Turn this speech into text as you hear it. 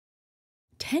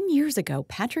10 years ago,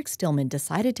 Patric Stillman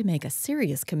decided to make a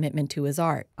serious commitment to his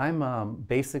art. I'm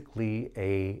basically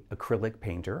an acrylic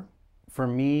painter. For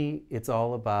me, it's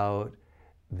all about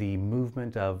the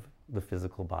movement of the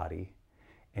physical body.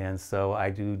 And so I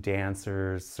do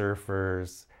dancers,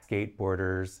 surfers,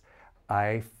 skateboarders.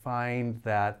 I find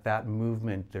that that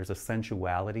movement, there's a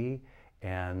sensuality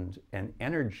and an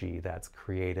energy that's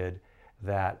created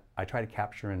that I try to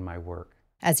capture in my work.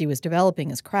 As he was developing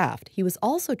his craft, he was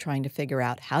also trying to figure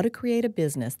out how to create a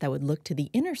business that would look to the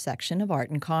intersection of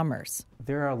art and commerce.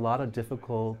 There are a lot of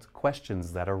difficult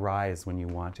questions that arise when you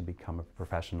want to become a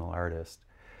professional artist.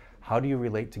 How do you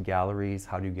relate to galleries?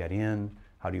 How do you get in?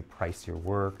 How do you price your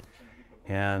work?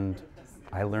 And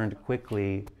I learned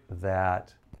quickly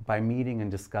that by meeting and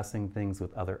discussing things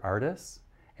with other artists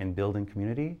and building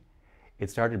community, it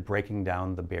started breaking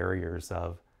down the barriers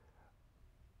of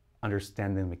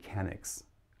understanding the mechanics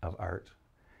of art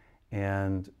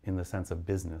and in the sense of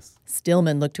business.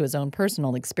 Stillman looked to his own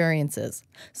personal experiences,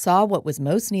 saw what was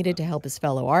most needed to help his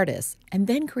fellow artists, and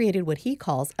then created what he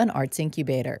calls an arts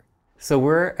incubator. So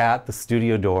we're at the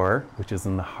Studio Door, which is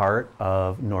in the heart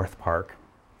of North Park.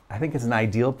 I think it's an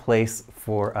ideal place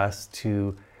for us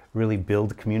to really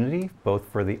build community, both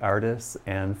for the artists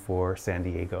and for San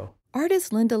Diego.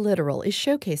 Artist Linda Littoral is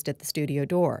showcased at the Studio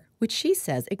Door, which she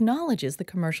says acknowledges the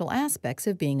commercial aspects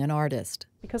of being an artist.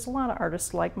 Because a lot of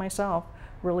artists like myself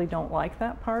really don't like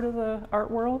that part of the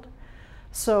art world.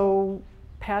 So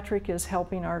Patric is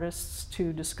helping artists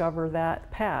to discover that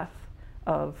path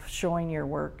of showing your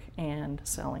work and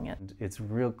selling it. It's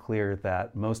real clear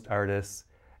that most artists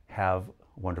have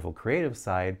a wonderful creative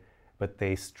side, but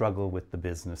they struggle with the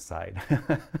business side.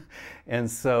 And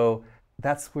so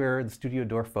that's where the Studio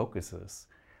Door focuses.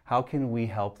 How can we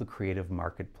help the creative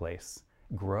marketplace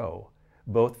grow,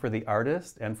 both for the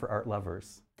artist and for art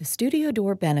lovers? The Studio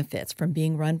Door benefits from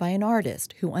being run by an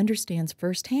artist who understands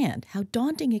firsthand how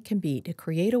daunting it can be to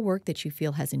create a work that you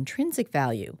feel has intrinsic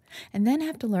value and then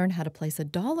have to learn how to place a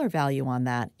dollar value on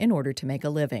that in order to make a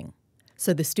living.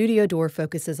 So the Studio Door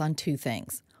focuses on two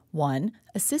things. 1,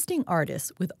 assisting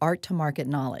artists with art-to-market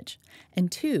knowledge,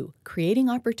 and 2, creating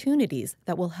opportunities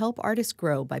that will help artists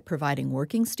grow by providing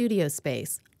working studio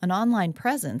space, an online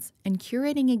presence, and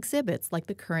curating exhibits like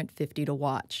the current 50 to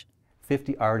watch.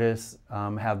 50 artists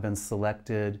have been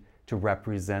selected to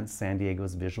represent San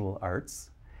Diego's visual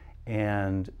arts,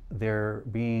 and they're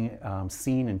being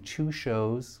seen in 2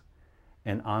 shows,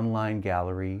 an online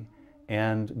gallery,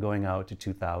 and going out to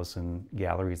 2,000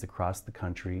 galleries across the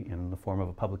country in the form of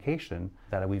a publication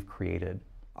that we've created.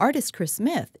 Artist Chris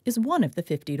Smith is one of the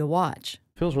 50 to watch.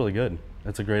 Feels really good.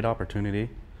 It's a great opportunity,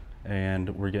 and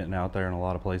we're getting out there in a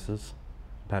lot of places.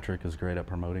 Patric is great at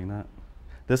promoting that.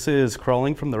 This is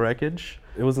Crawling from the Wreckage.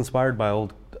 It was inspired by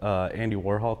old Andy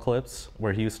Warhol clips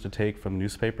where he used to take from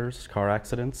newspapers, car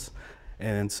accidents.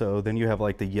 And so then you have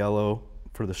like the yellow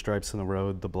for the stripes in the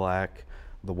road, the black,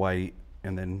 the white,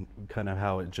 and then kind of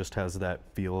how it just has that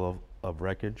feel of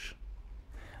wreckage.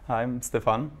 Hi, I'm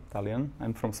Stefan, Italian.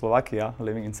 I'm from Slovakia,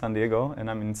 living in San Diego, and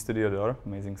I'm in Studio Door,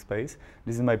 amazing space.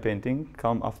 This is my painting,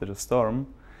 Calm After the Storm.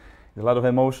 There's a lot of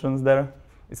emotions there.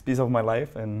 It's a piece of my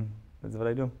life, and that's what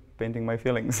I do, painting my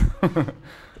feelings.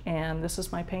 And this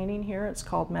is my painting here. It's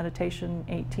called Meditation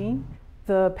 18.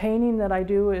 The painting that I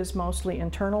do is mostly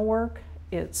internal work.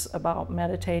 It's about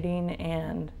meditating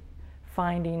and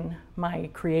finding my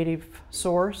creative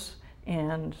source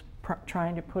and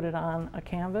trying to put it on a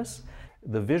canvas.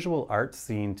 The visual art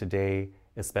scene today,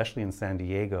 especially in San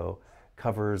Diego,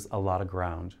 covers a lot of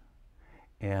ground.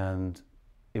 And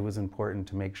it was important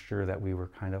to make sure that we were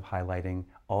kind of highlighting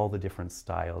all the different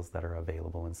styles that are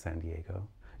available in San Diego.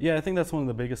 Yeah, I think that's one of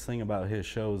the biggest things about his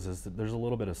shows is that there's a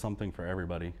little bit of something for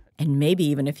everybody. And maybe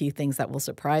even a few things that will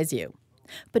surprise you.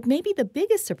 But maybe the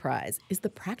biggest surprise is the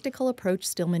practical approach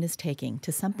Stillman is taking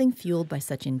to something fueled by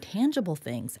such intangible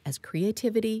things as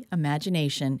creativity,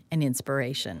 imagination, and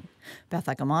inspiration. Beth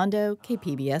Accomando,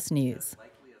 KPBS News.